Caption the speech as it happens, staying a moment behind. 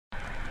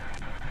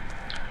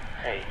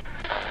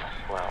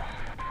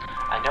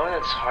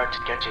it's hard to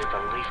get you to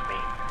believe me,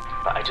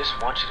 but I just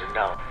want you to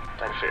know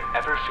that if you're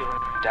ever feeling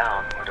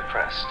down or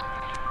depressed,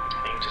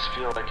 and you just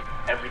feel like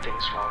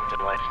everything's wrong with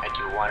your life and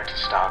you want it to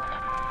stop,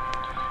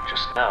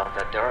 just know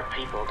that there are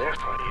people there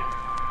for you,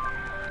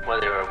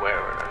 whether you're aware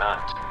of it or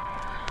not.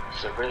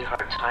 It's a really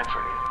hard time for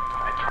you,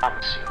 but I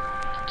promise you,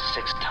 it just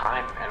takes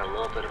time and a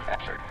little bit of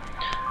effort.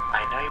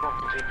 I know you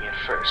won't believe me at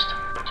first,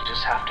 but you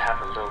just have to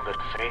have a little bit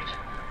of faith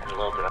and a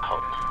little bit of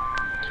hope.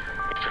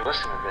 If you're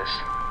listening to this,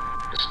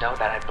 just know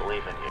that I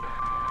believe in you.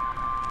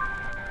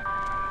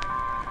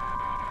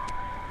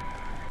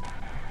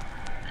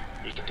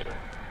 You can do it.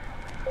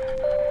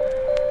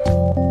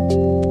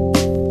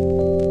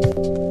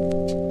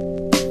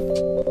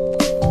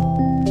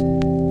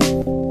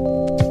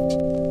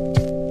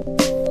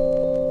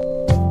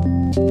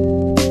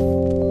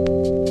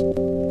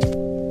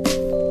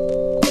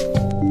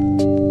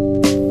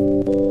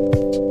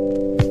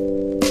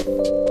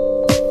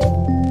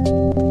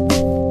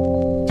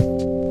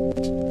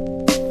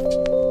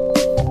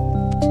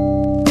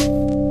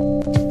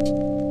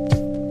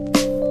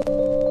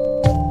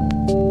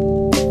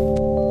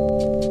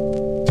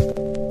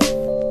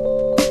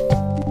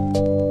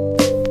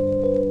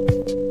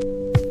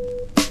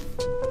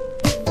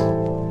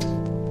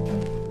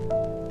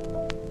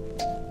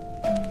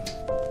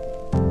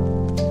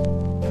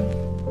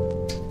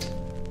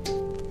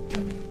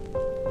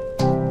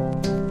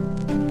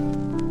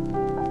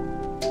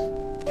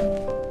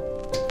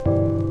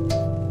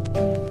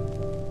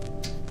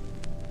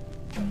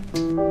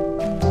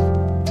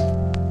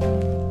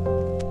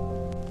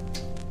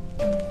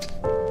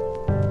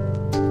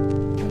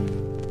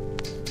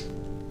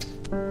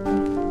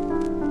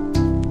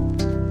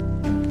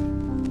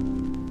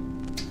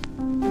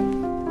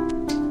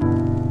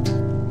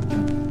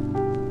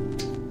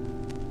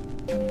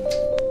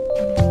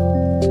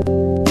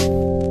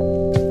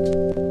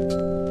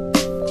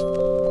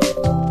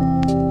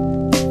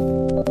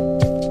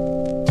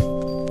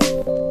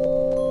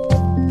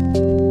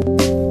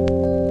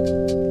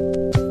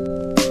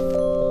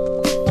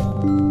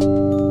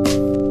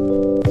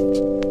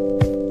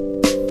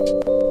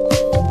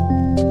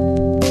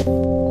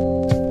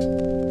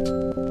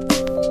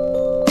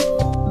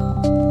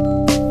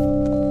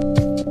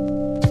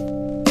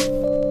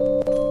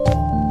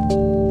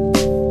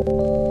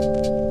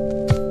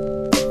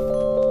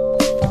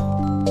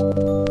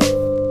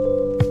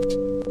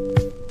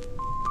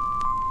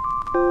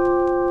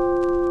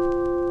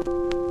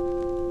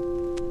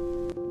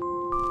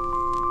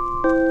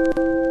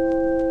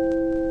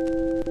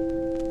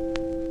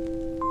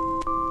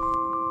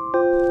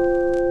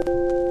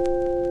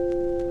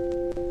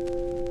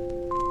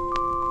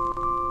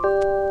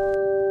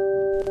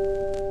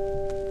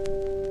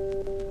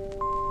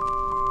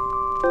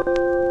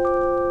 You